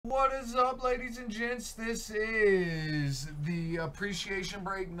What is up, ladies and gents? This is the appreciation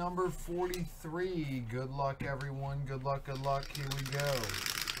break number 43. Good luck, everyone. Good luck, good luck. Here we go.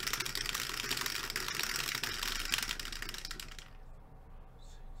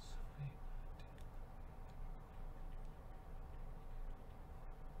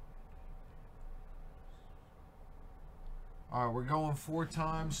 All right, we're going 4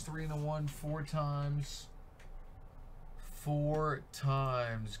 times, 3 and a 1, 4 times. 4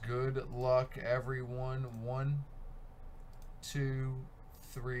 times. Good luck, everyone. 1, 2,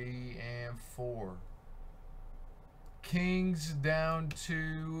 3, and 4. Kings down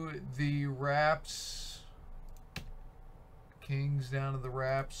to the wraps. Kings down to the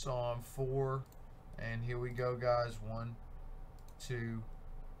wraps on 4. And here we go, guys. 1, 2,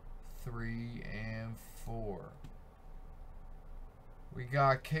 3, and 4. We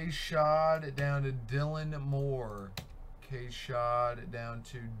got K-Shod down to Dylan Moore. K-Shod down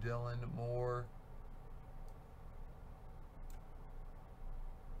to Dylan Moore.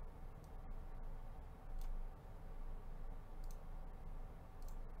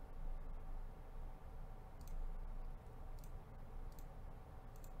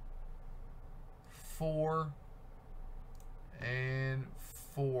 Four and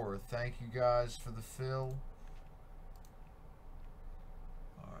 4. Thank you guys for the fill.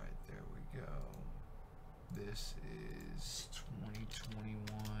 All right, there we go. This is 2021.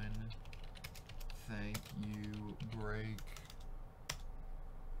 Thank you, break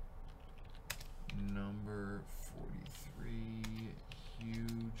number 43.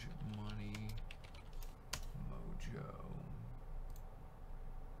 Huge money, MOJO.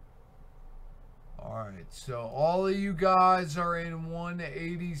 Alright, so all of you guys are in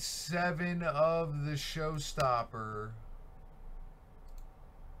 187 of the showstopper.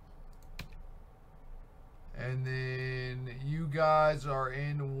 And then you guys are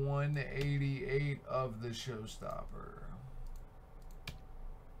in 188 of the showstopper.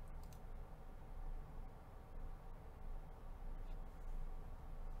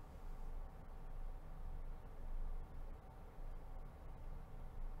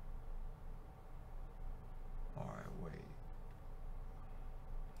 Alright, wait.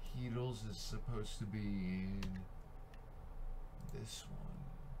 Heedles is supposed to be in this one.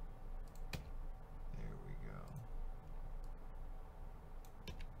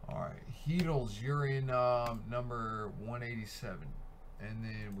 Alright, Heedles, you're in number 187. And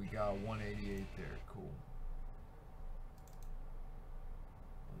then we got 188 there. Cool.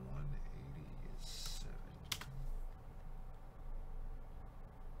 187.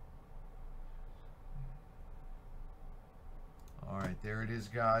 Alright, there it is,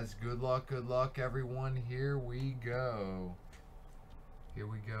 guys. Good luck, everyone. Here we go. Here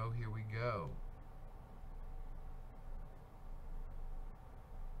we go, here we go.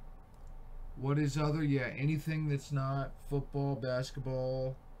 What is other? Yeah, anything that's not football,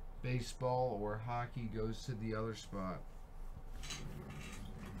 basketball, baseball, or hockey goes to the other spot.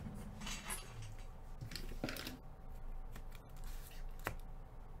 Alright,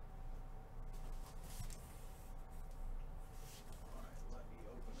 let me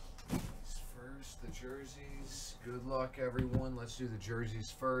open up these first. The jerseys. Good luck, everyone. Let's do the jerseys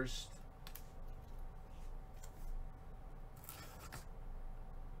first.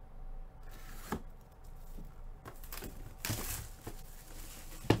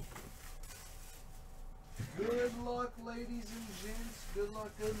 Good luck, ladies and gents. Good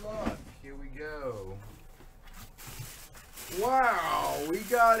luck, good luck. Here we go. Wow, we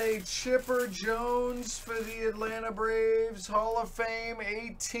got a Chipper Jones for the Atlanta Braves Hall of Fame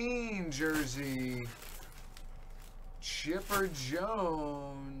 18 jersey. Chipper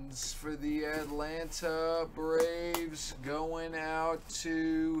Jones for the Atlanta Braves going out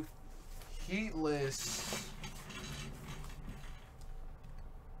to Heatless.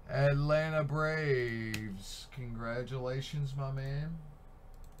 Atlanta Braves. Congratulations, my man.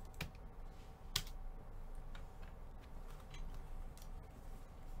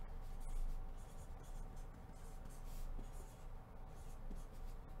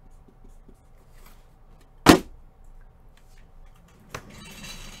 Keep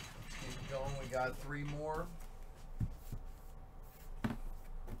going. We got 3 more.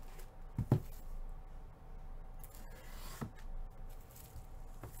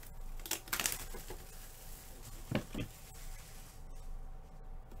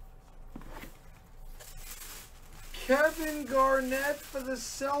 Kevin Garnett for the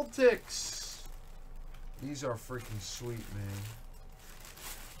Celtics. These are freaking sweet, man.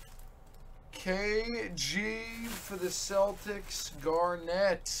 KG for the Celtics,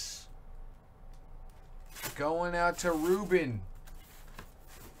 Garnett. Going out to Ruben.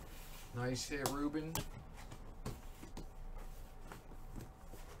 Nice hit, Ruben.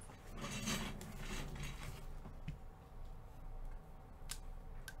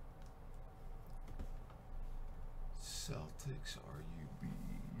 Celtics RUB.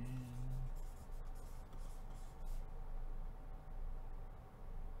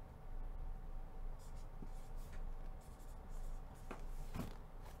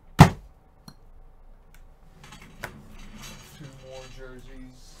 Two more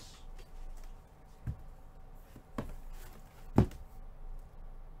jerseys.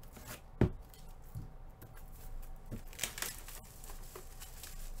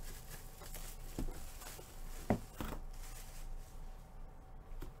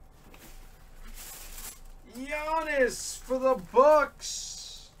 Giannis for the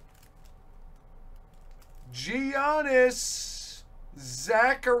Bucks. Giannis,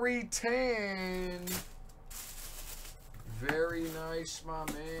 Zachary Tan. Very nice, my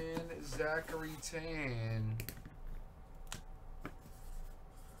man, Zachary Tan.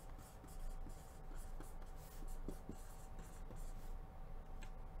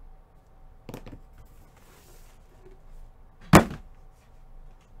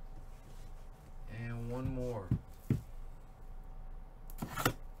 And one more.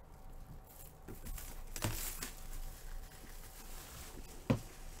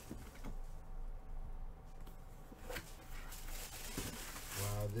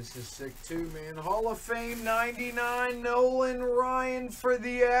 This is sick too, man. Hall of Fame 99, Nolan Ryan for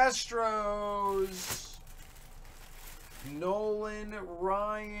the Astros. Nolan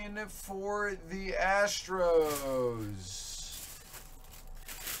Ryan for the Astros.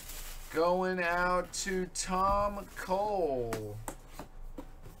 Going out to Tom Cole.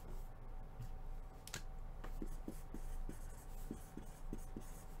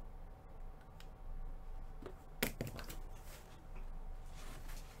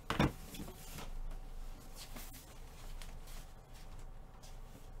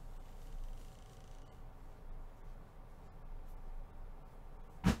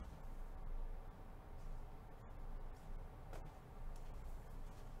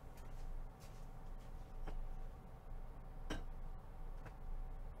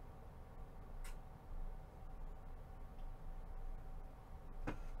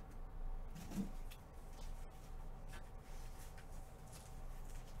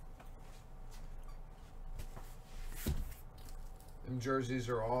 Them jerseys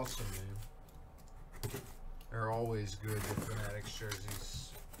are awesome, man. They're always good, the Fanatics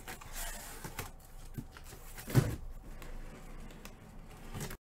jerseys.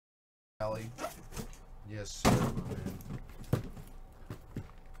 Allie. Yes, sir, my man.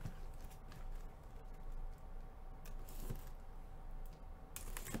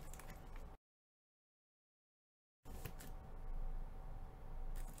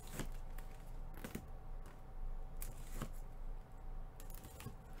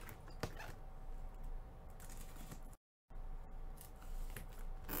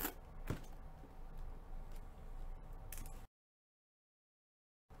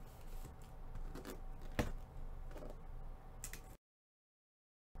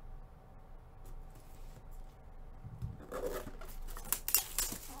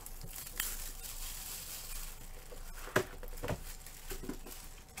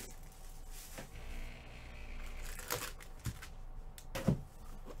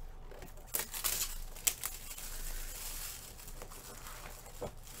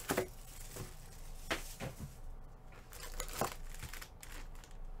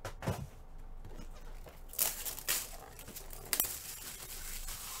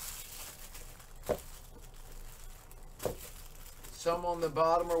 Some on the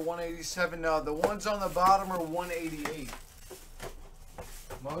bottom are 187. No, the ones on the bottom are 188.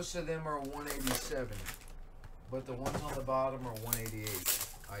 Most of them are 187. But the ones on the bottom are 188.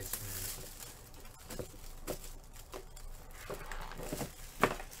 Iceman.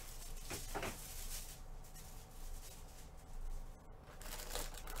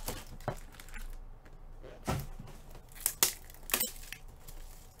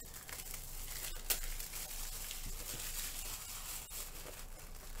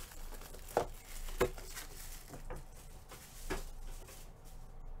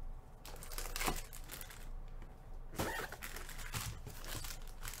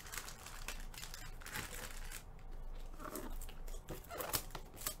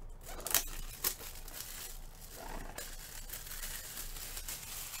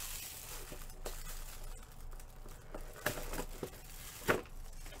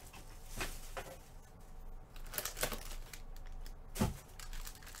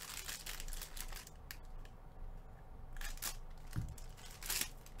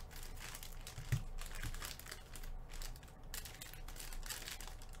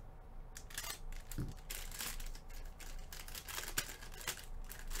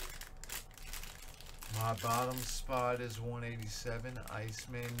 My bottom spot is 187.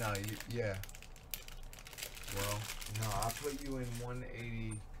 Iceman, no, yeah. Well, no, I'll put you in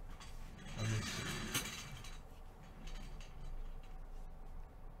 180. Let me see.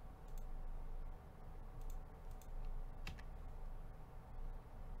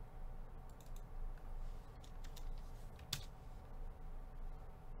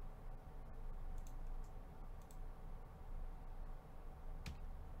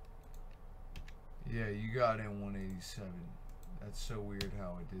 Yeah, you got in 187. That's so weird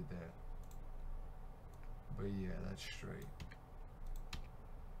how I did that. But yeah, that's straight.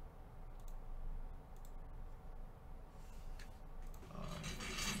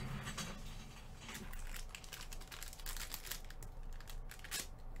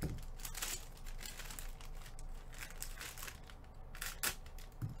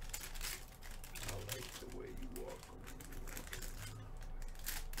 I like the way you walk around.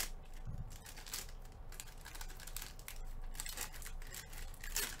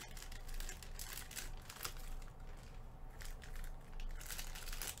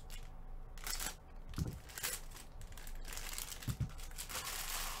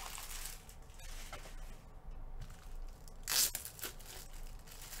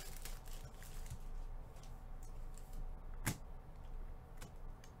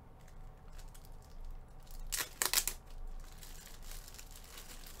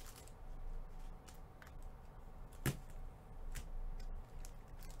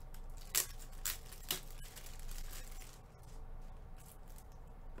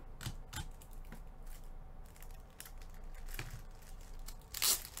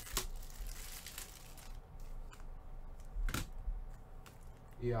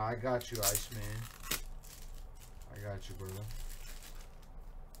 Yeah, I got you, Iceman. I got you, brother.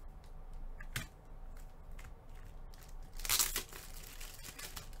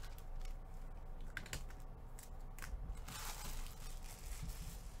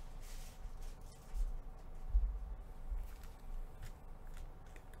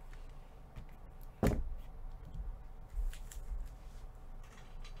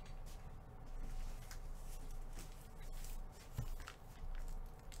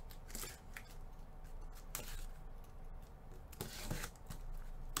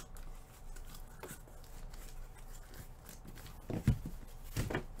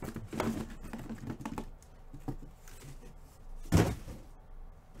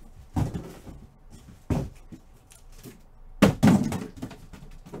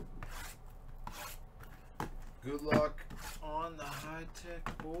 Good luck on the high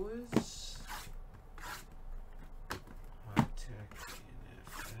tech, boys. High tech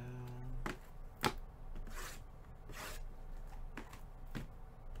NFL.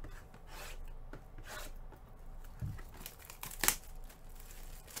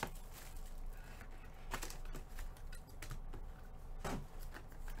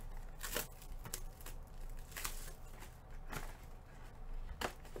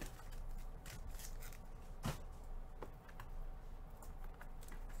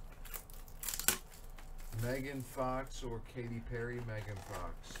 Megan Fox or Katy Perry? Megan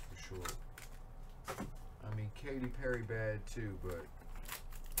Fox, for sure. I mean, Katy Perry bad too, but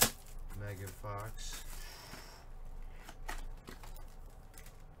Megan Fox.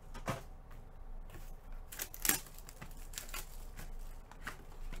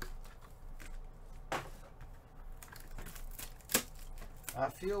 I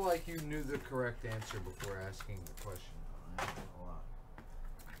feel like you knew the correct answer before asking the question. I ain't gonna lie.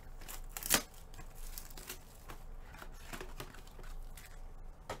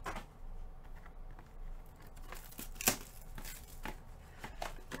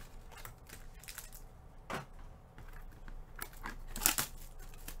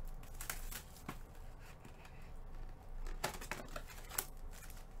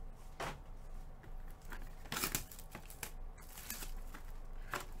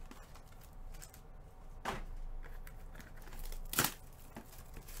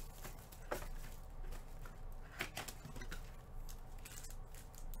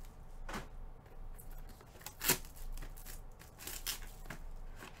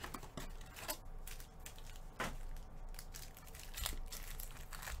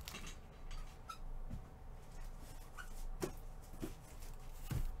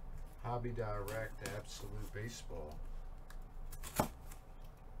 Hobby Direct Absolute Baseball.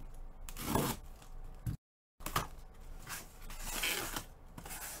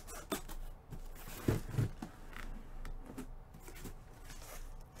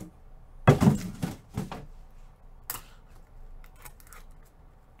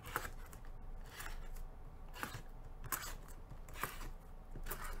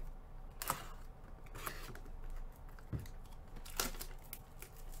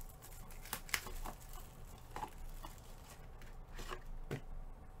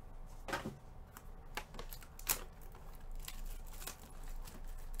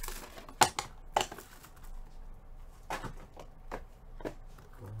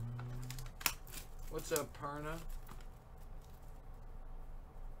 What's up, Perna?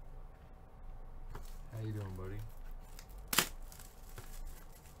 How you doing, buddy?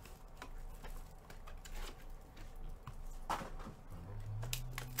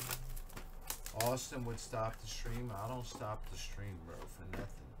 Austin would stop the stream. I don't stop the stream, bro, for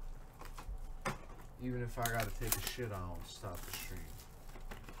nothing. Even if I gotta take a shit, I don't stop the stream.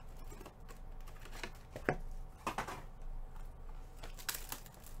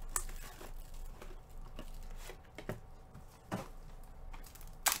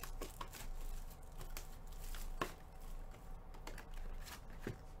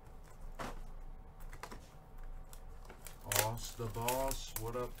 The boss,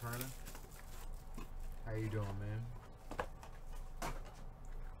 what up, Perna? How you doing, man?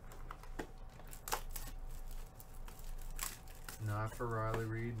 Not for Riley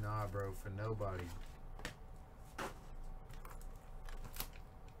Reid, nah, bro, for nobody.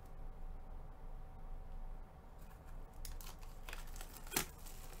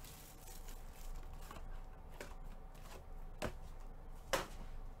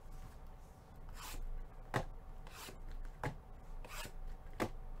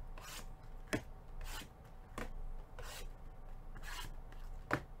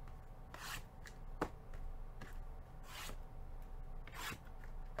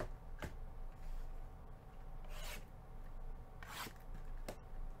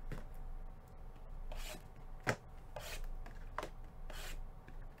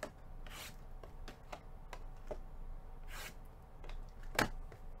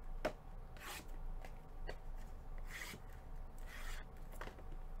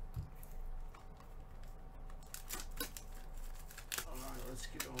 Let's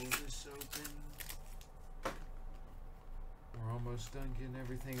get all this open. We're almost done getting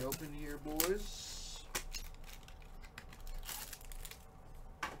everything open here, boys.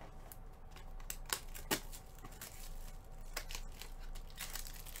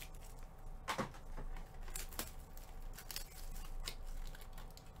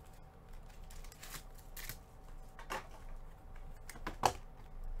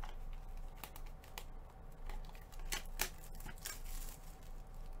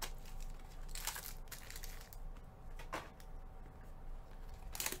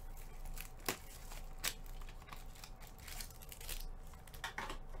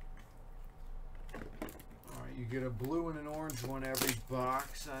 You get a blue and an orange one every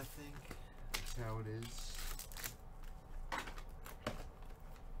box, I think. That's how it is.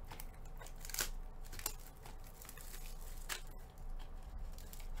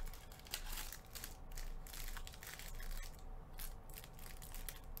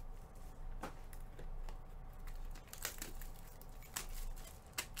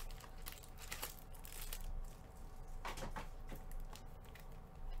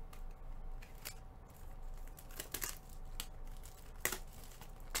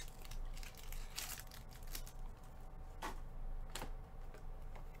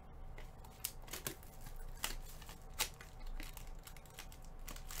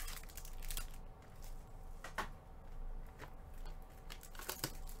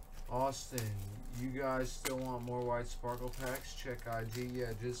 Austin, you guys still want more white sparkle packs? Check IG.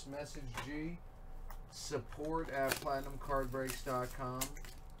 Yeah, just message G. Support@platinumcardbreaks.com.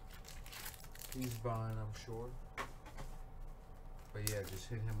 He's buying, I'm sure. But yeah, just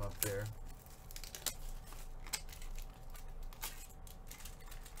hit him up there.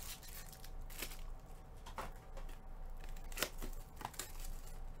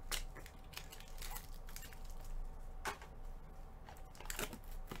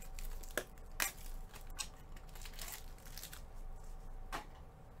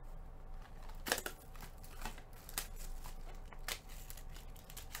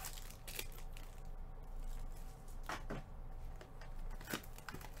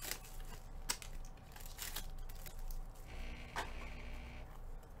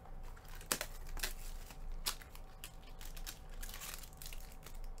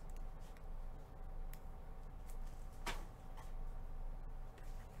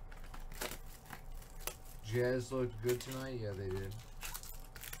 Jazz looked good tonight. Yeah, they did.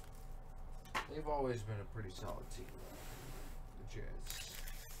 They've always been a pretty solid team, the Jazz.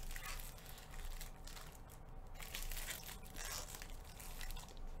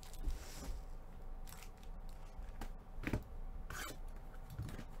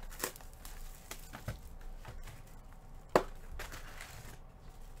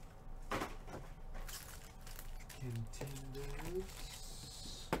 Contenders.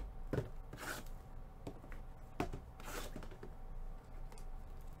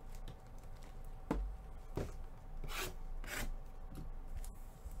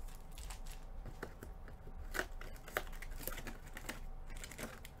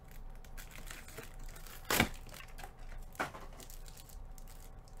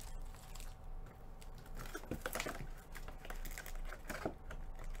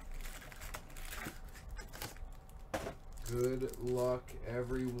 Good luck,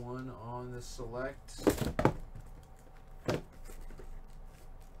 everyone, on the select. I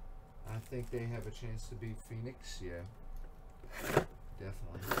think they have a chance to beat Phoenix. Yeah,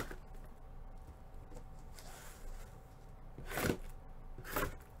 definitely.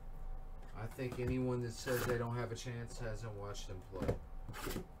 I think anyone that says they don't have a chance hasn't watched them play.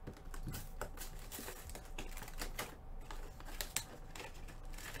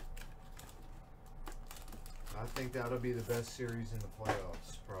 I think that'll be the best series in the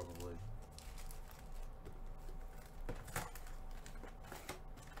playoffs, probably.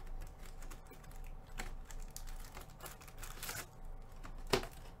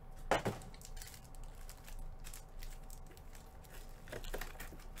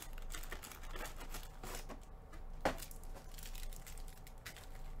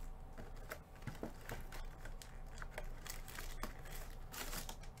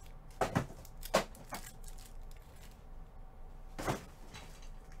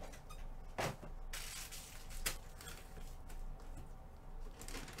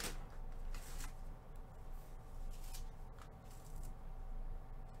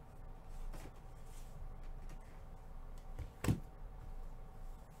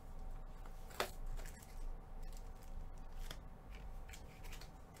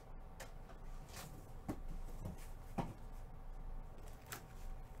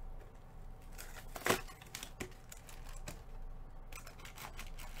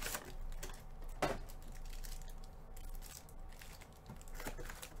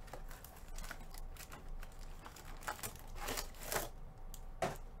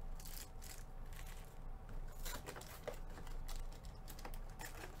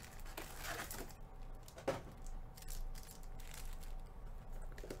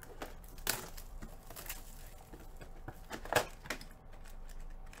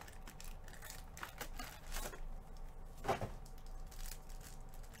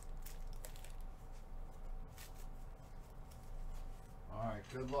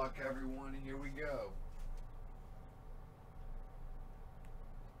 Good luck, everyone. Here we go.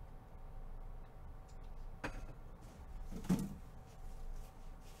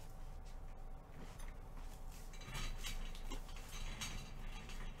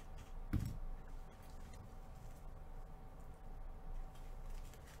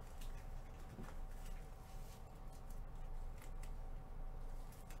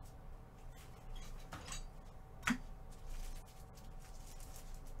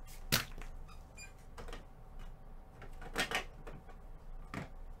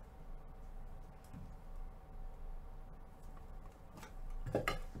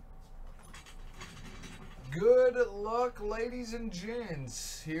 Good luck, ladies and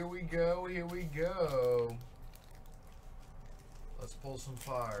gents. Here we go. Here we go. Let's pull some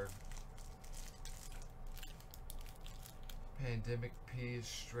fire. Pandemic P is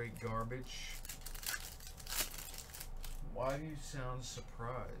straight garbage. Why do you sound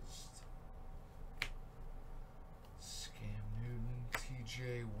surprised? Scam Newton,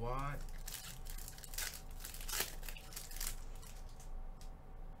 TJ Watt.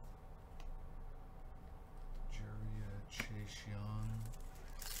 Chase Young.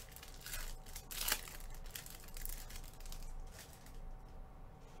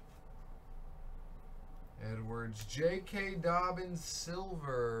 Edwards. J.K. Dobbins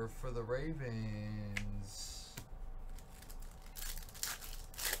silver for the Ravens.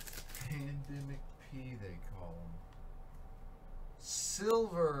 Pandemic P, they call him.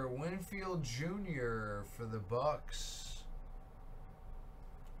 Silver. Winfield Jr. for the Bucks.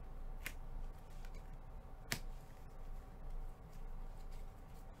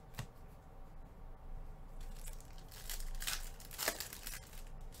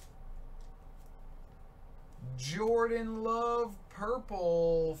 Jordan Love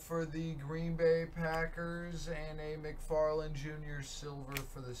purple for the Green Bay Packers and a McFarland Jr. silver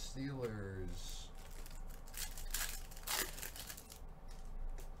for the Steelers.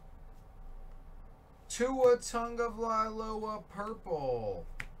 Tua Tagovailoa purple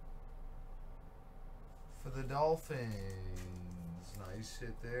for the Dolphins. Nice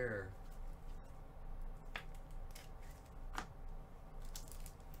hit there.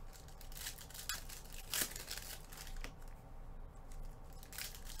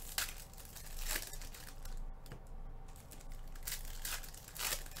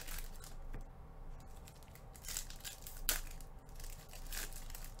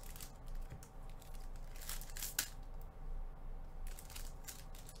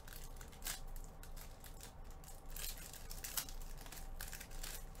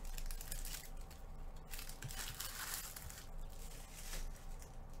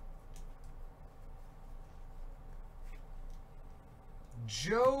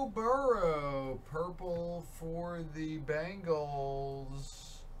 Joe Burrow, purple for the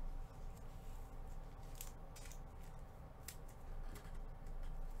Bengals.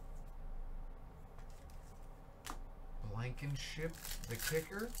 Blankenship, the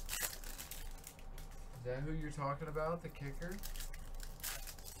kicker. Is that who you're talking about, the kicker?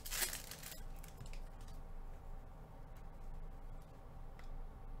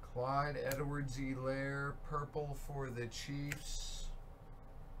 Clyde Edwards-Helaire, purple for the Chiefs.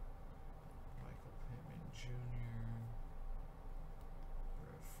 Michael Pittman Jr.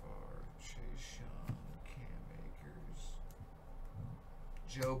 Brett Favre, Chase Young, Cam Akers.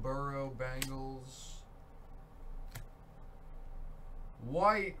 Joe Burrow, Bengals.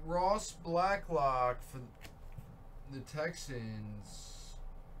 White, Ross Blacklock for the Texans.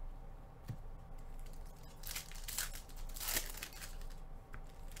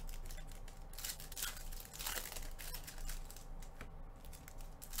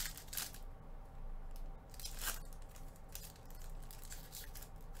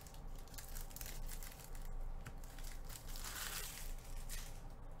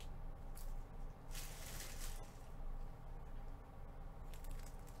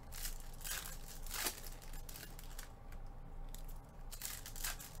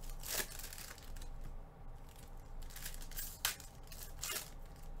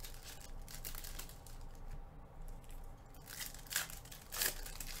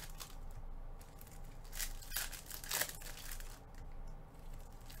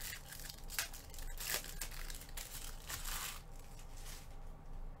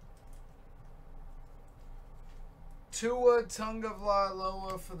 Tua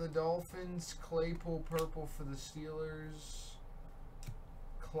Tagovailoa for the Dolphins. Claypool purple for the Steelers.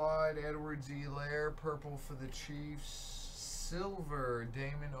 Clyde Edwards-Helaire purple for the Chiefs. Silver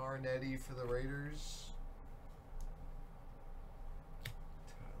Damon Arnette for the Raiders.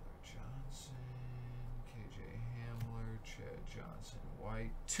 Tyler Johnson, KJ Hamler, Chad Johnson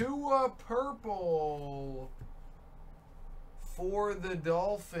White. Tua purple for the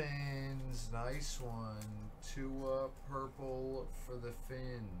Dolphins. Nice one. Tua purple for the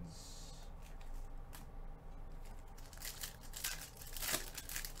Fins.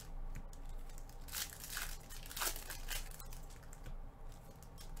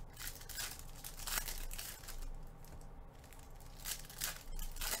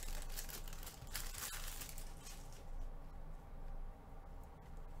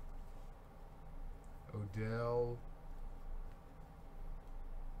 Odell.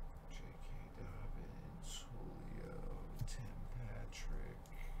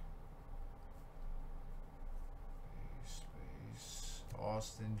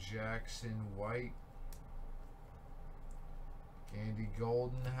 Austin Jackson White. Andy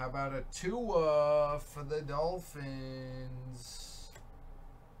Golden. How about a Tua for the Dolphins?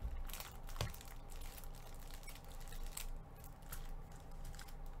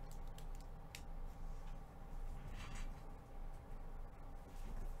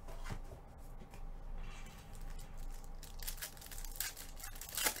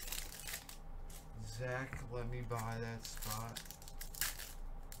 Zach, let me buy that spot.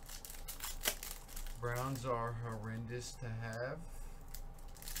 Browns are horrendous to have.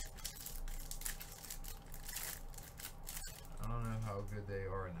 I don't know how good they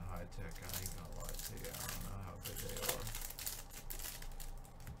are in high tech. I ain't gonna lie to you. I don't know how good they are.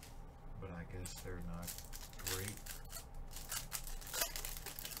 But I guess they're not great.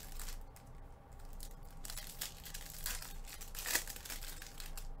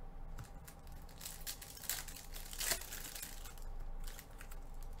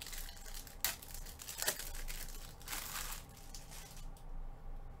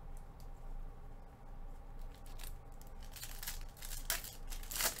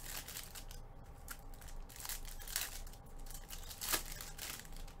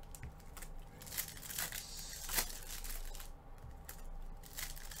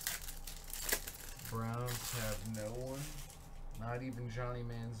 Browns have no one. Not even Johnny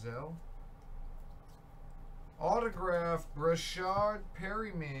Manziel. Autograph Brashard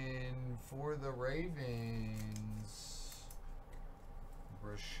Perryman for the Ravens.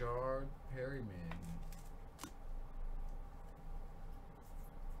 Brashard Perryman.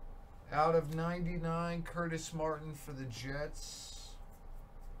 Out of 99, Curtis Martin for the Jets.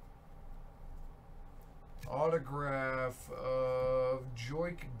 Autograph of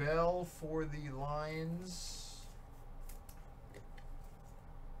Joique Bell for the Lions.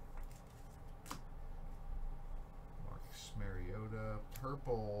 Marcus Mariota.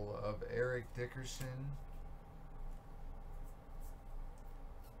 Purple of Eric Dickerson.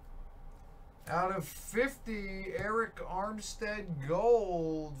 Out of 50, Eric Armstead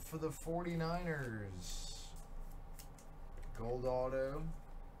gold for the 49ers. Gold auto.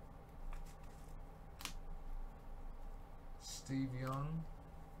 Steve Young.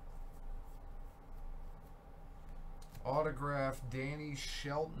 Autograph Danny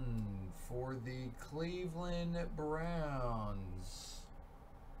Shelton for the Cleveland Browns.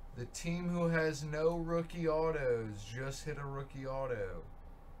 The team who has no rookie autos just hit a rookie auto.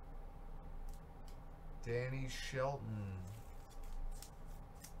 Danny Shelton.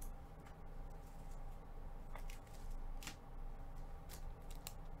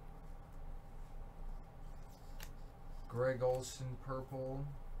 Greg Olson purple.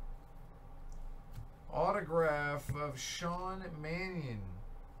 Autograph of Sean Mannion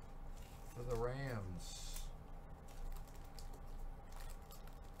for the Rams.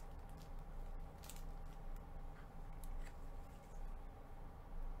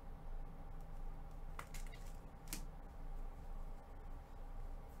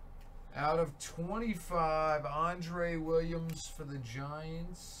 Out of 25, Andre Williams for the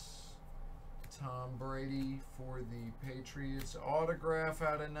Giants. Tom Brady for the Patriots. Autograph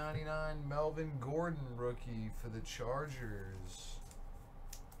out of 99, Melvin Gordon rookie for the Chargers.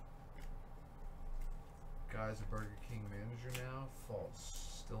 Guy's a Burger King manager now.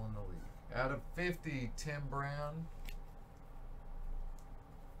 False. Still in the league. Out of 50, Tim Brown.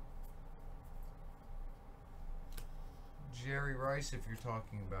 Jerry Rice if you're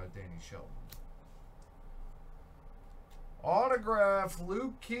talking about Danny Shelton. Autograph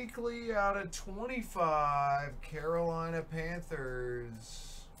Luke Kuechly out of 25, Carolina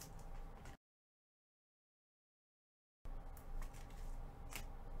Panthers.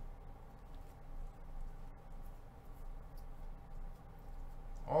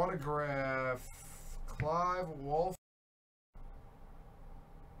 Autograph Clive Wolf.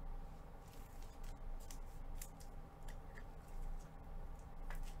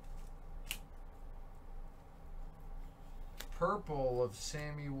 Purple of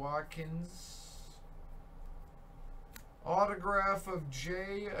Sammy Watkins. Autograph of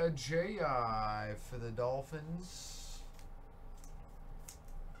Jay Ajayi for the Dolphins.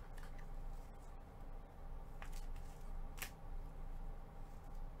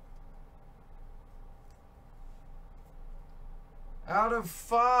 Out of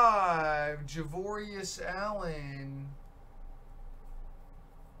 5, Javorius Allen.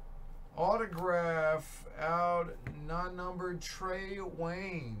 Autograph out, non-numbered, Trey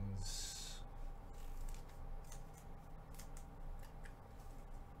Waynes.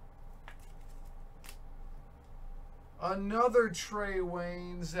 Another Trey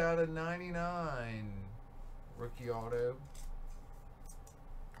Waynes out of 99. Rookie auto.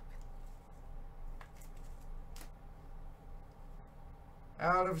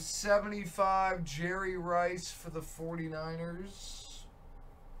 Out of 75, Jerry Rice for the 49ers.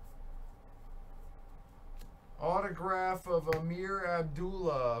 Autograph of Amir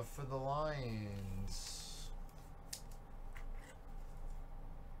Abdullah for the Lions.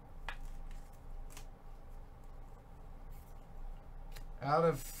 Out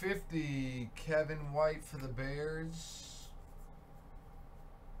of 50, Kevin White for the Bears.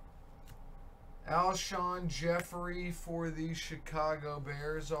 Alshon Jeffrey for the Chicago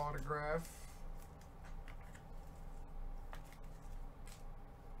Bears autograph.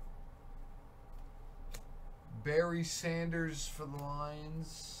 Barry Sanders for the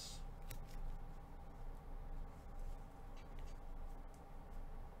Lions.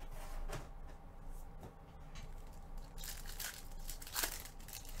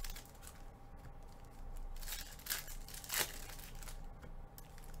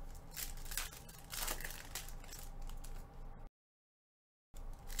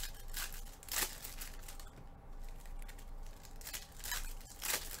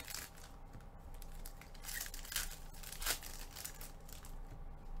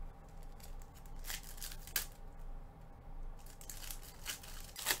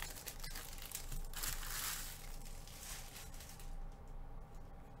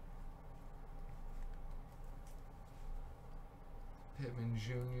 Pittman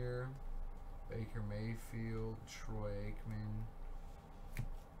Jr., Baker Mayfield, Troy Aikman.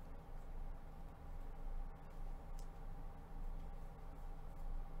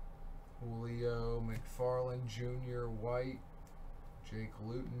 Julio, McFarland Jr., White, Jake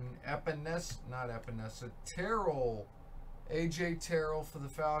Luton, Terrell, A.J. Terrell for the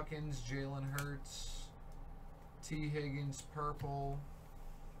Falcons, Jalen Hurts, T. Higgins, purple.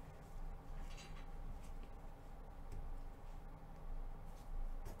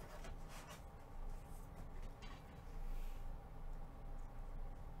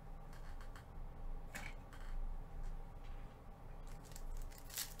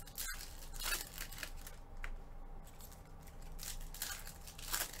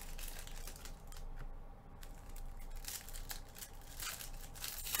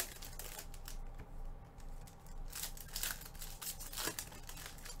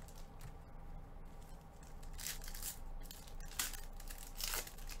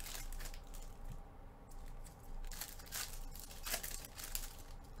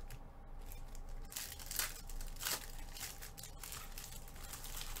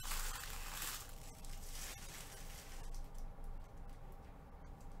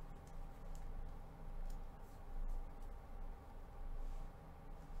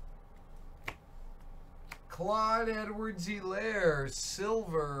 Clyde Edwards-Helaire,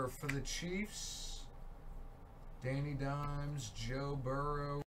 silver for the Chiefs. Danny Dimes, Joe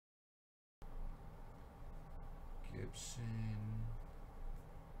Burrow, Gibson,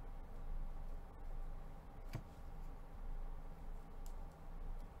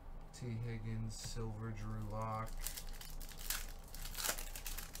 T. Higgins, silver Drew Lock.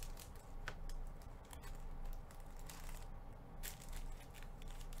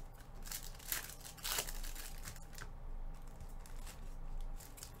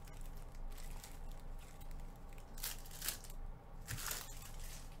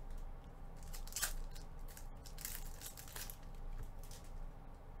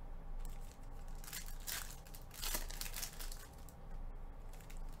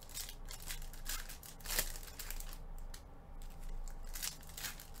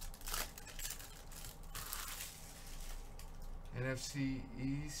 NFC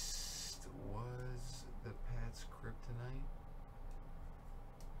East was the Pats kryptonite.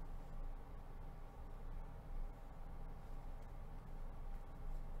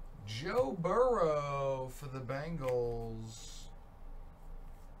 Joe Burrow for the Bengals.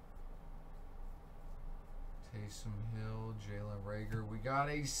 Taysom Hill, Jalen Reagor. We got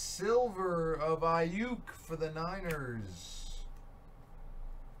a silver of Ayuk for the Niners.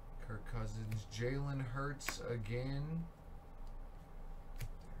 Kirk Cousins, Jalen Hurts again.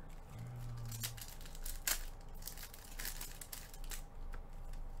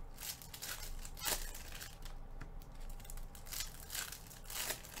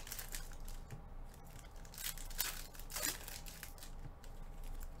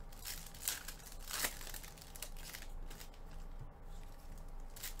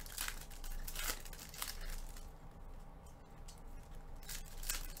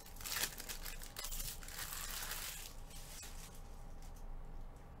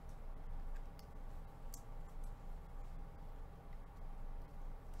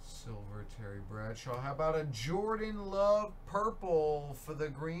 Silver Terry Bradshaw. How about a Jordan Love purple for the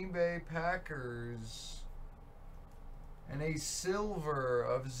Green Bay Packers? And a silver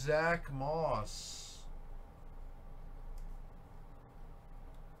of Zach Moss.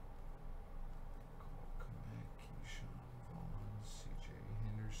 Keyshawn Vaughn, C.J.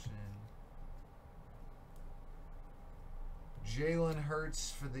 Henderson. Jalen Hurts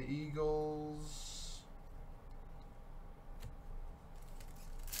for the Eagles.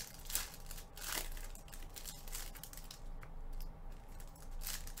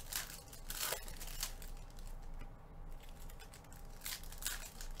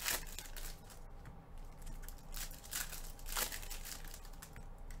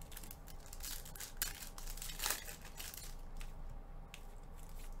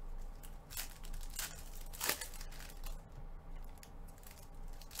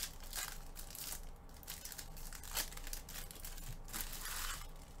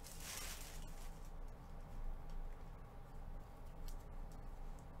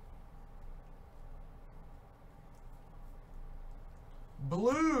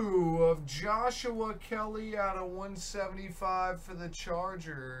 Blue of Joshua Kelly out of 175 for the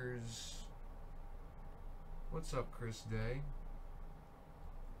Chargers. What's up, Chris Day?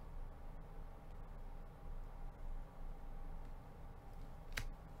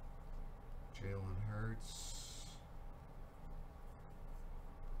 Jalen Hurts.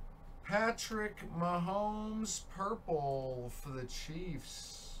 Patrick Mahomes purple for the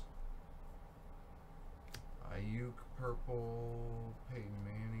Chiefs. Ayuk purple, Peyton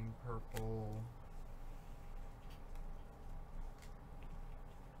Manning purple.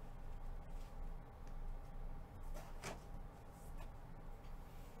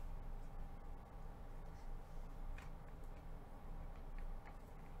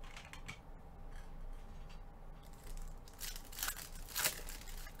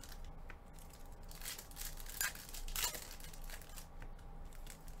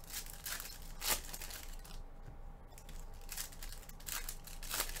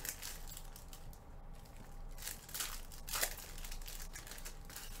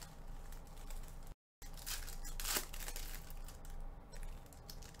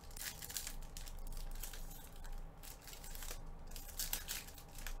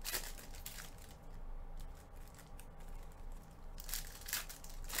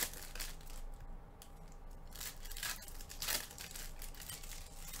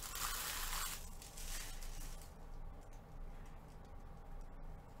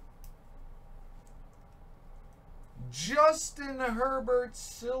 Justin Herbert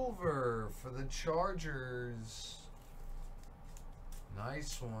silver for the Chargers.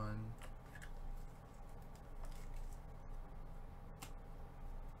 Nice one.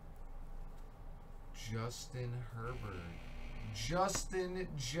 Justin Herbert. Justin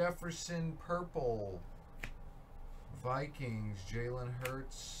Jefferson purple. Vikings. Jalen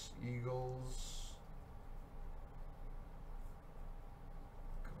Hurts. Eagles.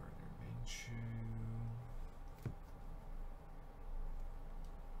 Gardner Minshew.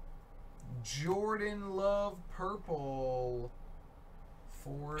 Jordan Love purple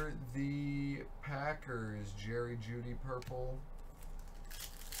for the Packers. Jerry Jeudy purple.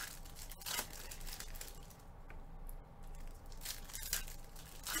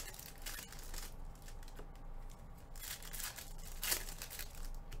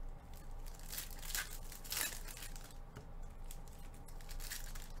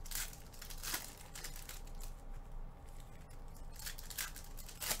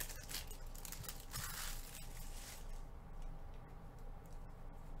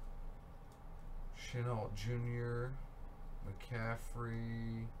 Chenault Jr.,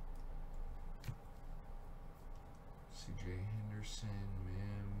 McCaffrey, C.J. Henderson,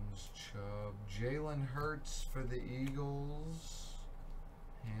 Mims, Chubb, Jalen Hurts for the Eagles,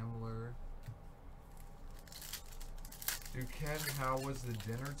 Hamler. Duquette, how was the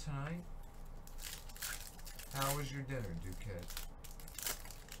dinner tonight? How was your dinner, Duquette?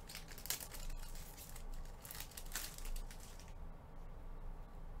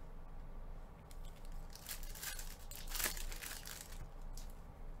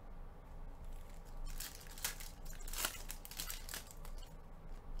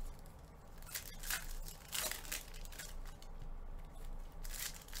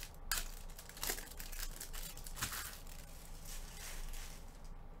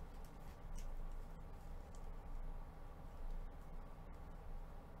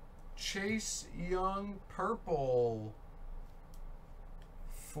 Chase Young purple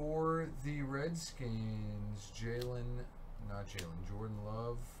for the Redskins. Jordan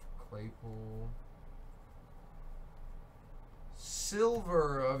Love, Claypool.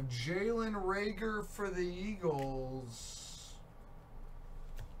 Silver of Jalen Reagor for the Eagles.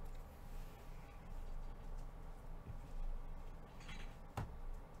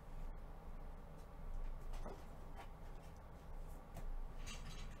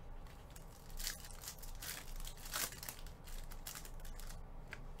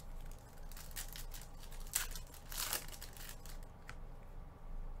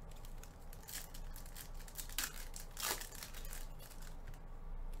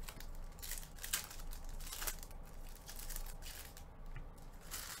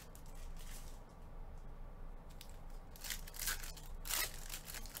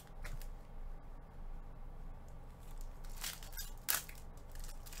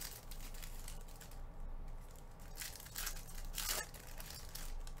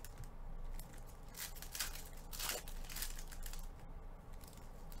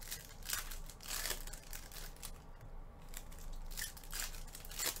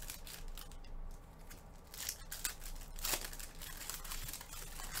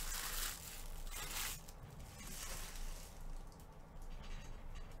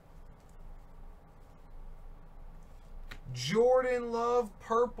 Jordan Love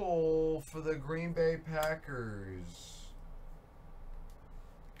purple for the Green Bay Packers.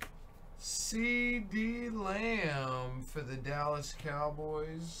 C.D. Lamb for the Dallas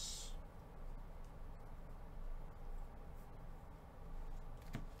Cowboys.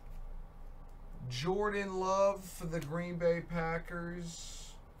 Jordan Love for the Green Bay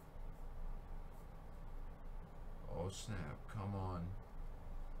Packers. Oh snap, come on.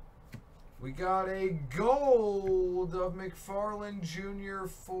 We got a gold of McFarland Jr.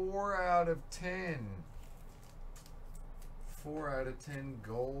 4 out of 10. 4 out of 10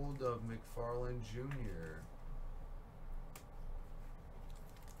 gold of McFarland Jr.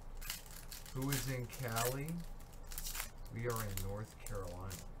 Who is in Cali? We are in North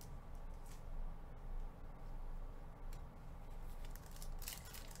Carolina.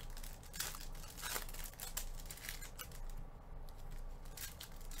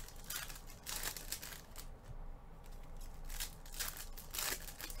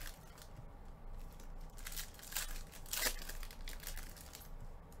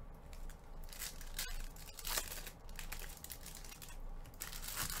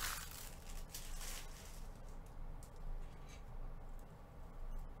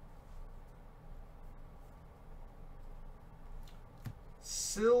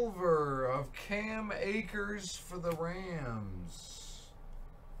 Silver of Cam Akers for the Rams.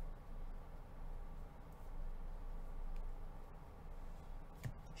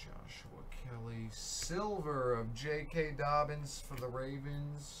 Joshua Kelly. Silver of J.K. Dobbins for the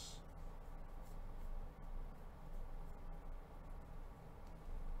Ravens.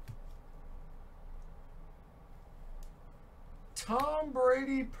 Tom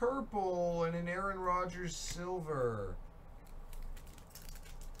Brady purple and an Aaron Rodgers silver.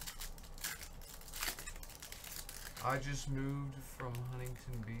 I just moved from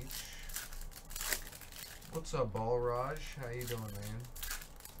Huntington Beach. What's up, Balraj? How you doing, man?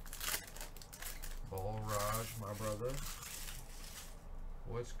 Balraj, my brother.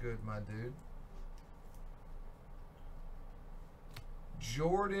 What's good, my dude?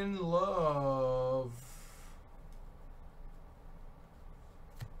 Jordan Love.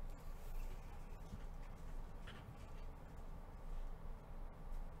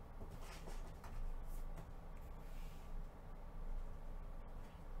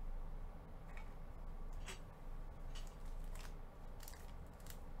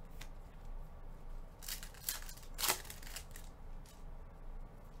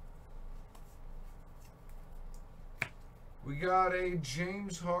 We got a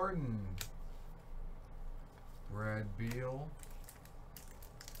James Harden, Brad Beal,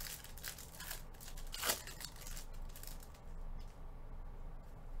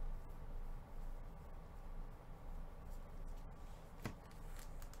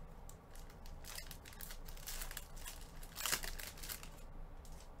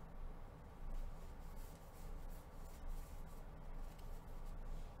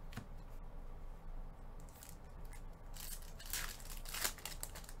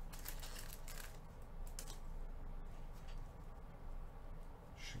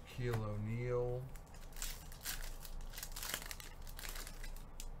 Shaquille O'Neal,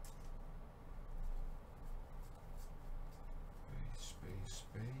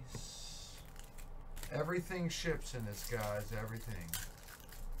 space. Everything ships in this, guys. Everything.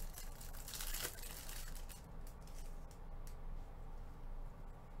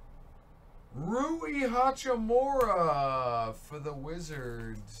 Rui Hachimura for the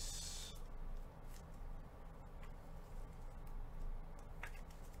Wizards.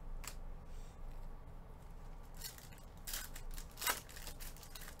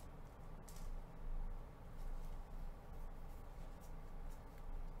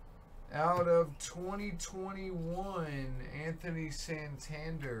 Out of 2021, Anthony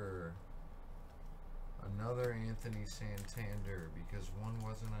Santander. Another Anthony Santander, because one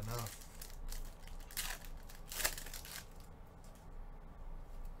wasn't enough.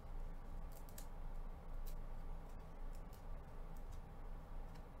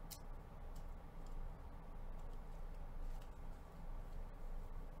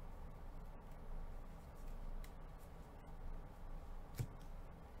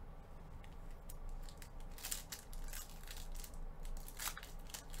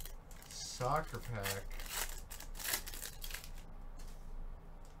 Soccer pack.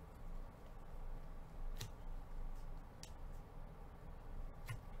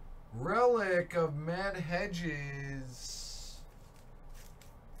 Relic of Matt Hedges.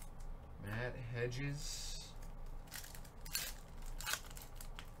 Matt Hedges.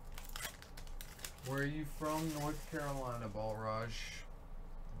 Where are you from? North Carolina, Balraj.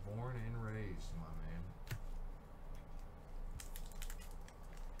 Born and raised, my man.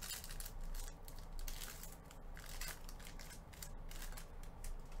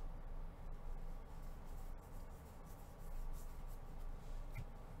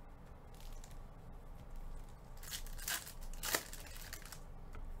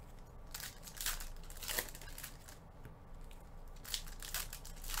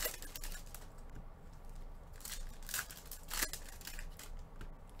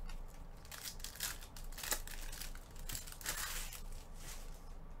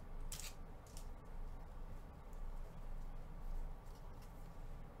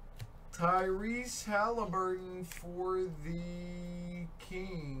 Tyrese Halliburton for the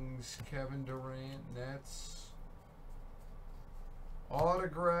Kings. Kevin Durant, Nets.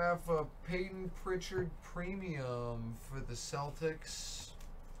 Autograph of Peyton Pritchard Premium for the Celtics.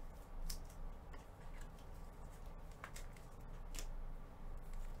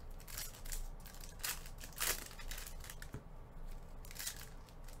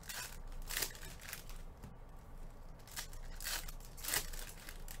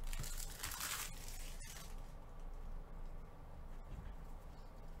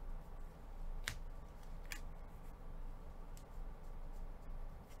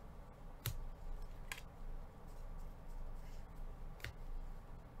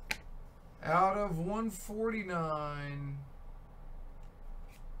 Out of 149,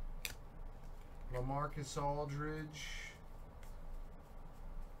 LaMarcus Aldridge.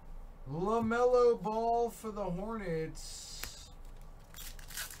 LaMelo Ball for the Hornets.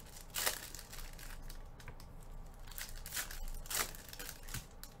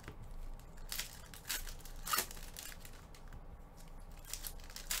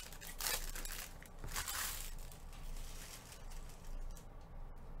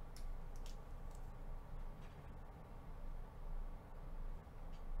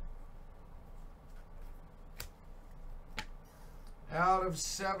 Out of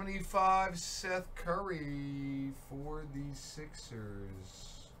 75, Seth Curry for the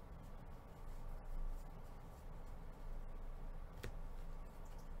Sixers.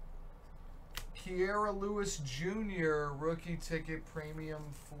 Kiera Lewis Jr. rookie ticket premium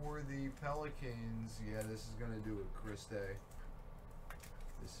for the Pelicans. Yeah, this is going to do it, Chris Day.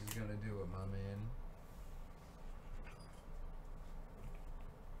 This is going to do it, my man.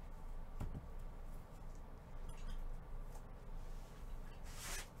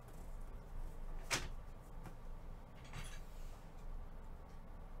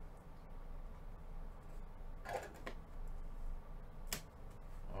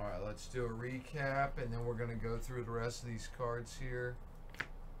 Let's do a recap, and then we're going to go through the rest of these cards here.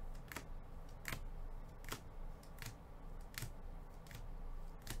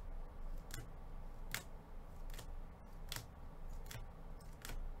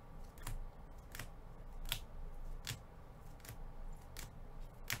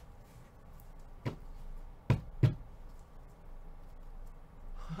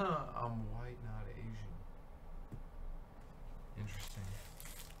 I'm white, not Asian. Interesting.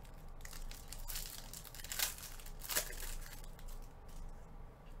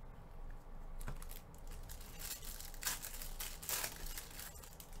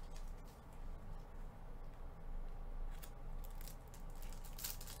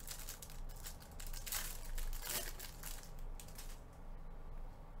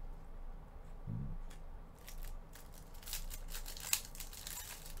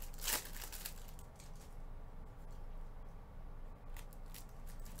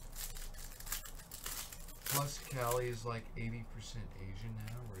 Plus, Callie is like 80% Asian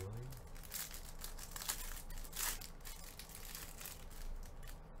now, really?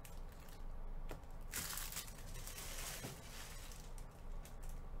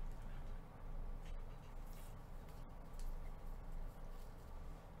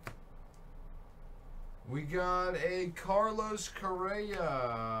 We got a Carlos Correa,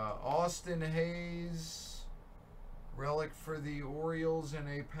 Austin Hayes. Relic for the Orioles and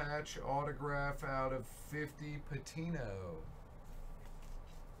a patch autograph out of 50 Patino.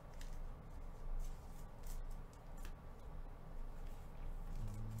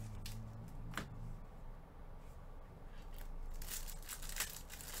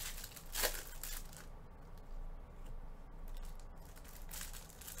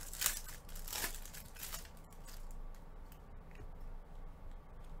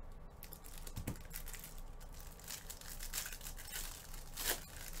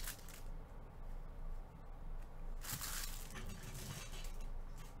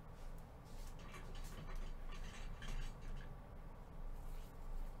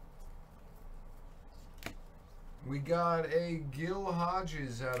 We got a Gil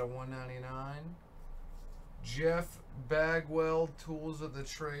Hodges out of 199. Jeff Bagwell, Tools of the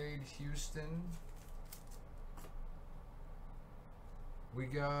Trade, Houston. We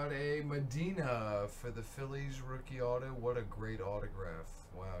got a Medina for the Phillies rookie auto. What a great autograph.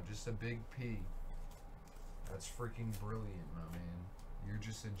 Wow, just a big P. That's freaking brilliant, my man. You're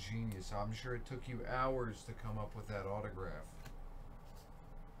just a genius. I'm sure it took you hours to come up with that autograph.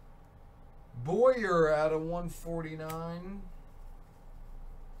 Boyer out of 149.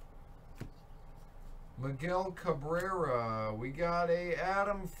 Miguel Cabrera. We got a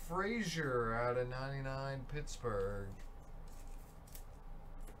Adam Frazier out of 99 Pittsburgh.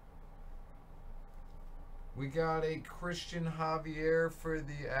 We got a Christian Javier for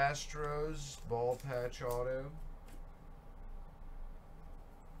the Astros ball patch auto.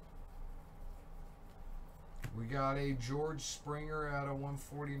 We got a George Springer out of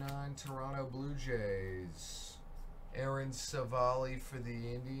 149, Toronto Blue Jays. Aaron Savali for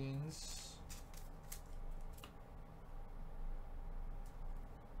the Indians.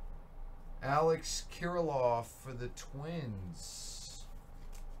 Alex Kirilloff for the Twins.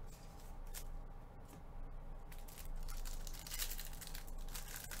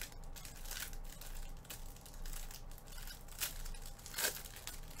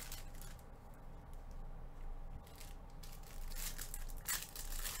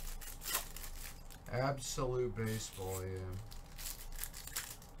 Absolute baseball, yeah.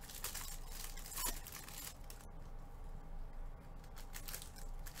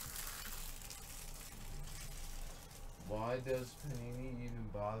 Why does Panini even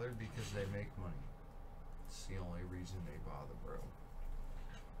bother? Because they make money. It's the only reason they bother, bro.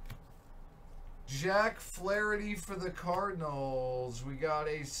 Jack Flaherty for the Cardinals. We got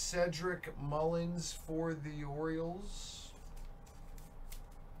a Cedric Mullins for the Orioles.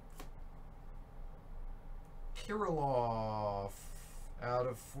 Kirilloff out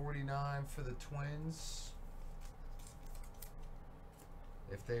of 49 for the Twins.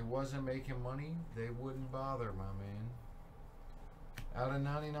 If they wasn't making money, they wouldn't bother, my man. Out of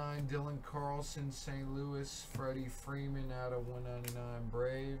 99, Dylan Carlson, St. Louis. Freddie Freeman out of 199,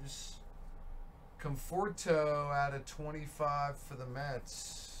 Braves. Conforto out of 25 for the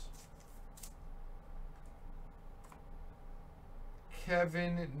Mets.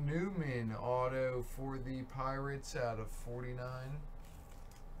 Kevin Newman auto for the Pirates out of 49.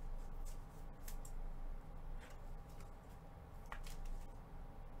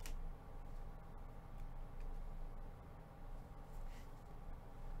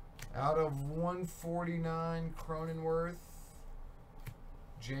 Out of 149, Cronenworth,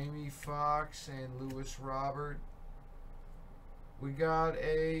 Jamie Foxx, and Lewis Robert. We got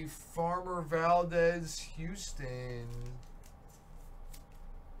a Farmer Valdez, Houston.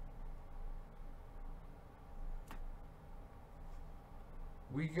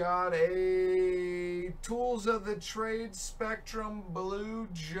 We got a Tools of the Trade Spectrum Blue,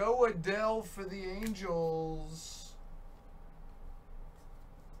 Joe Adele for the Angels.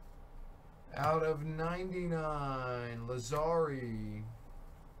 Out of 99, Lazari,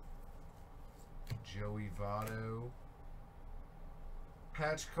 Joey Votto.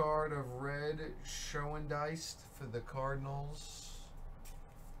 Patch card of red, Schoendeist for the Cardinals.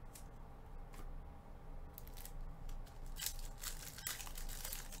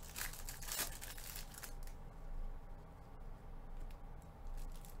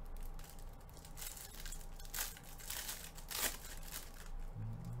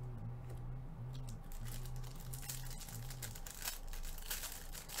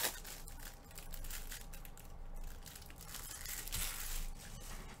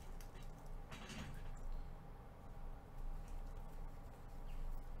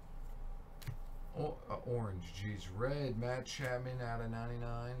 Orange, geez. Red, Matt Chapman out of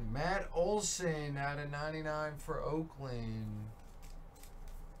 99. Matt Olson out of 99 for Oakland.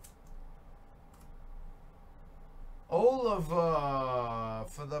 Oliva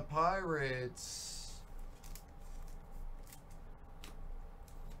for the Pirates.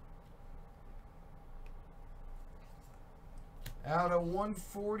 Out of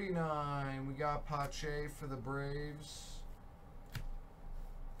 149, we got Pache for the Braves.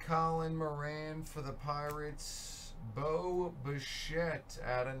 Colin Moran for the Pirates. Bo Bichette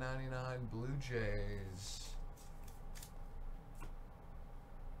out of 99, Blue Jays.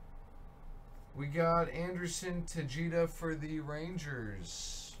 We got Anderson Tejeda for the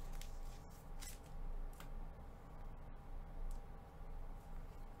Rangers.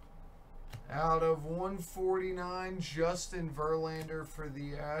 Out of 149, Justin Verlander for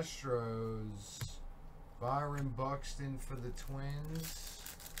the Astros. Byron Buxton for the Twins.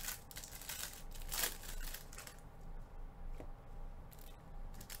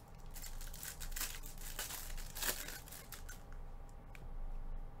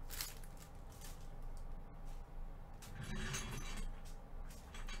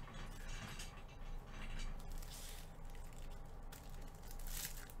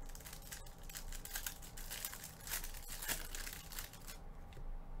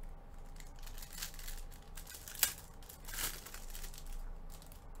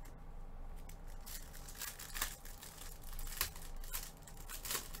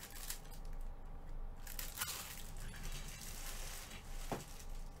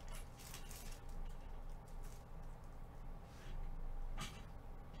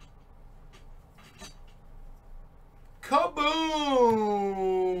 Kaboom!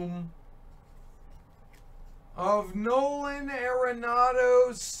 Of Nolan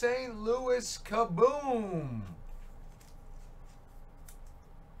Arenado, St. Louis, kaboom!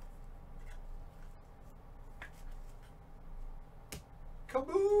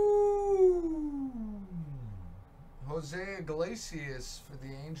 Kaboom! Jose Iglesias for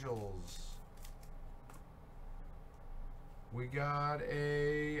the Angels. We got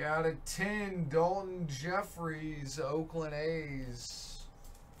a out of 10 Dalton Jeffries, Oakland A's.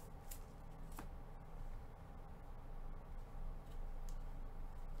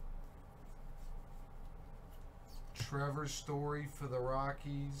 Trevor Story for the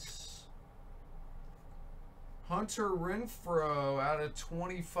Rockies. Hunter Renfroe out of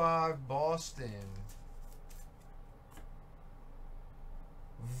 25, Boston.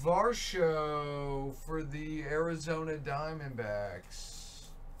 Varsho for the Arizona Diamondbacks.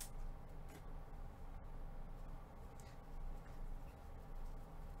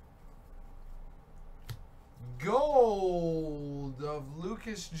 Gold of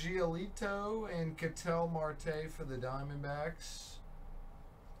Lucas Giolito and Ketel Marte for the Diamondbacks.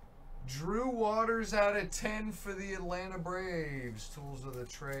 Drew Waters out of 10 for the Atlanta Braves. Tools of the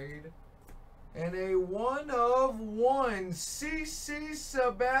Trade. And a 1/1 CC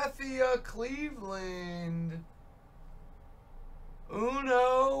Sabathia Cleveland.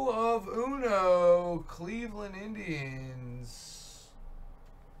 Uno of Uno, Cleveland Indians.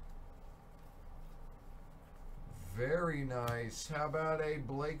 Very nice. How about a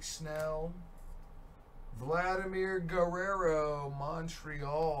Blake Snell? Vladimir Guerrero,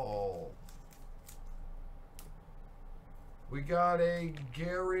 Montreal. We got a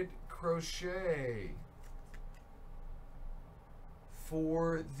Garrett Crochet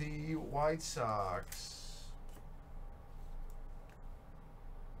for the White Sox.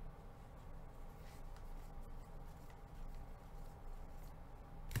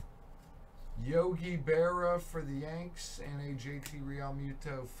 Yogi Berra for the Yanks and a JT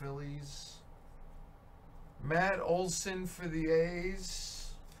Realmuto Phillies. Matt Olson for the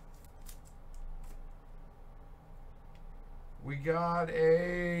A's. We got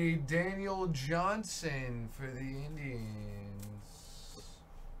a Daniel Johnson for the Indians.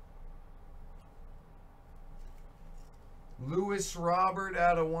 Lewis Robert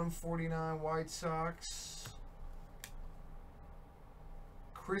out of 149 White Sox.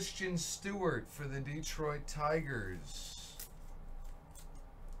 Christian Stewart for the Detroit Tigers.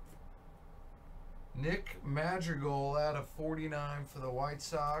 Nick Madrigal out of 49 for the White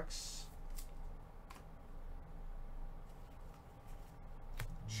Sox.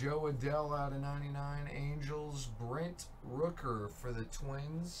 Joe Adell out of 99 Angels. Brent Rooker for the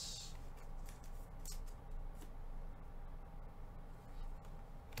Twins.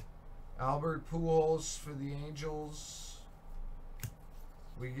 Albert Pujols for the Angels.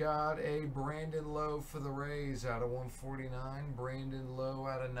 We got a Brandon Lowe for the Rays out of 149. Brandon Lowe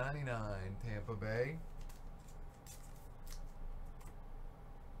out of 99, Tampa Bay.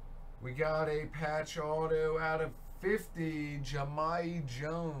 We got a patch auto out of 50, Jahmai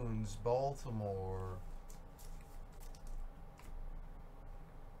Jones, Baltimore.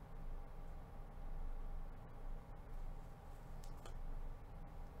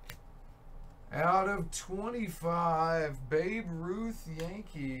 Out of 25, Babe Ruth,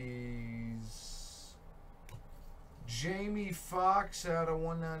 Yankees. Jamie Foxx out of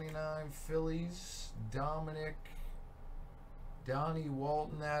 199, Phillies. Donnie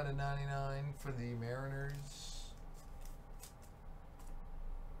Walton out of 99 for the Mariners.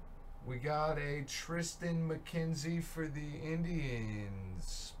 We got a Tristan McKenzie for the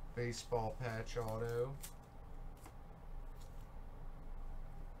Indians. Baseball patch auto.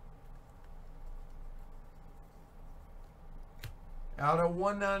 Out of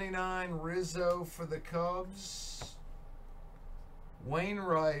 199, Rizzo for the Cubs.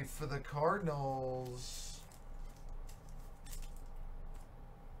 Wainwright for the Cardinals.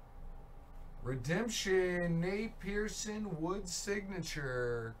 Redemption, Nate Pearson, Wood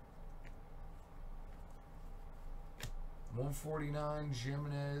signature. 149,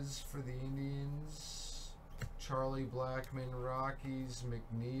 Jimenez for the Indians. Charlie Blackmon, Rockies.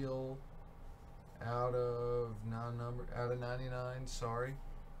 McNeil. Out of 99, sorry.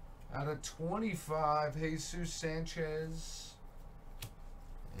 Out of 25, Jesus Sanchez.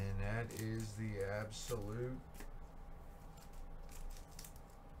 And that is the absolute.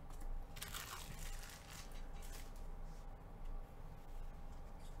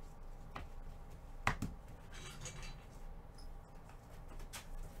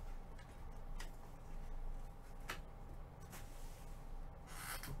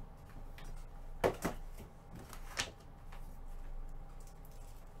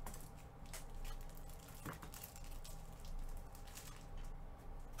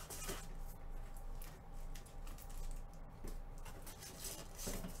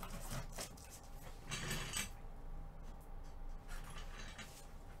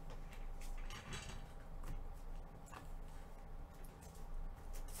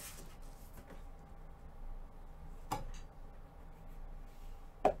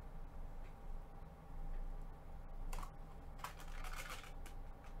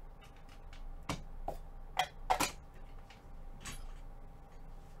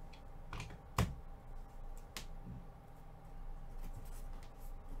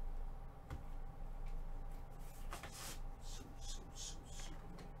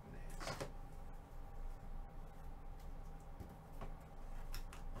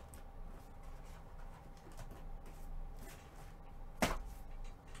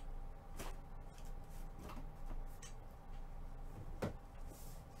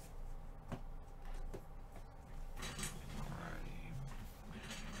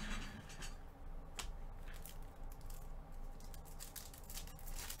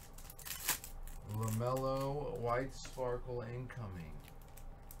 LaMelo, White Sparkle incoming.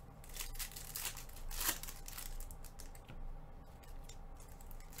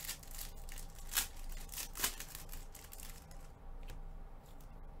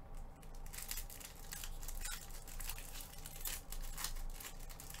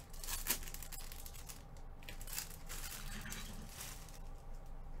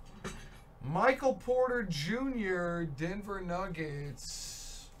 Michael Porter Jr., Denver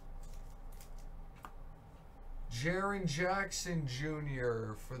Nuggets. Jaren Jackson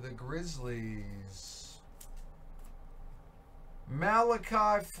Jr. for the Grizzlies.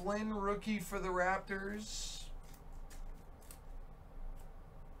 Malachi Flynn, rookie for the Raptors.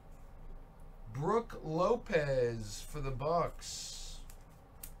 Brooke Lopez for the Bucks.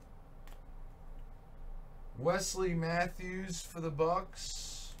 Wesley Matthews for the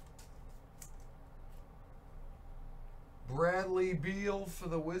Bucks. Bradley Beal for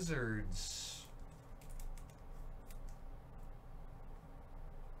the Wizards.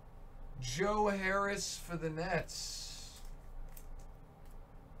 Joe Harris for the Nets.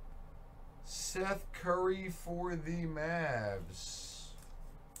 Seth Curry for the Mavs.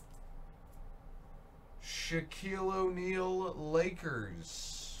 Shaquille O'Neal,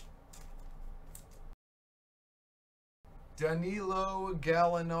 Lakers. Danilo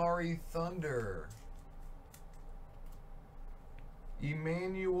Gallinari, Thunder.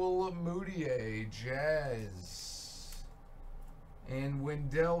 Emmanuel Mudiay, Jazz. And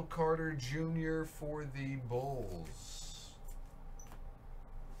Wendell Carter Jr. for the Bulls.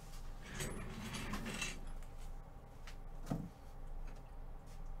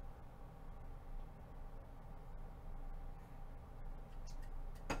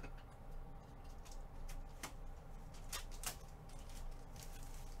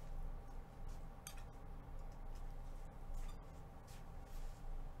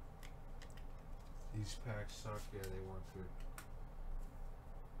 These packs suck. Yeah, they weren't good.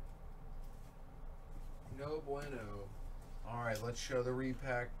 No bueno. Alright, let's show the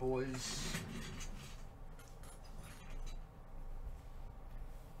repack, boys.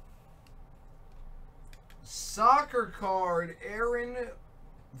 Soccer card, Aaron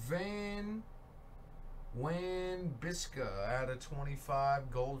Van Wan-Bissaka out of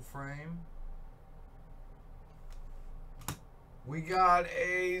 25, gold frame. We got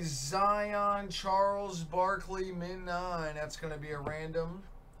a Zion Charles Barkley min 9. That's going to be a random.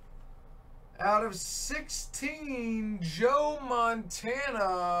 Out of 16, Joe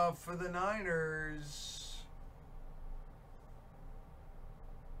Montana for the Niners.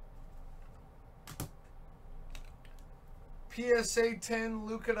 PSA 10,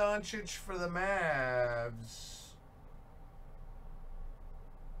 Luka Doncic for the Mavs.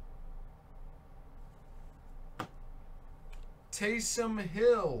 Taysom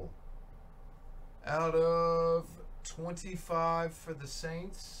Hill out of 25 for the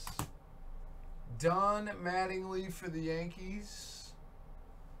Saints. Don Mattingly for the Yankees.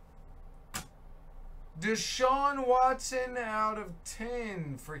 Deshaun Watson out of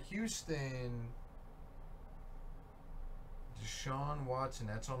 10 for Houston. Deshaun Watson,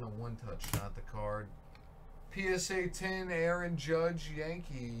 that's on the one touch, not the card. PSA 10, Aaron Judge,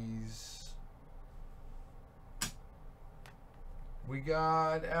 Yankees. We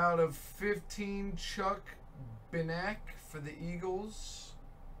got out of 15, Chuck Benek for the Eagles.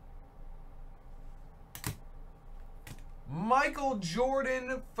 Michael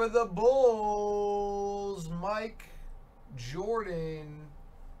Jordan for the Bulls. Mike Jordan.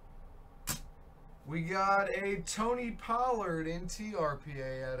 We got a Tony Pollard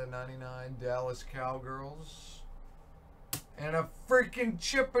NTRPA out of 99, Dallas Cowgirls. And a freaking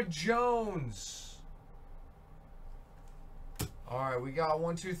Chipper Jones. Alright, we got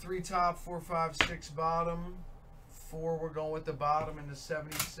 1, 2, 3 top, 4, 5, 6 bottom. 4, we're going with the bottom in the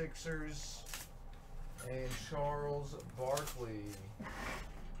 76ers. And Charles Barkley.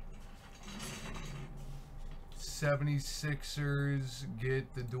 76ers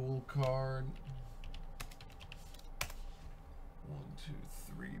get the dual card. 1, 2,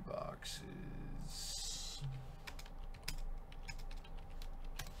 3 boxes.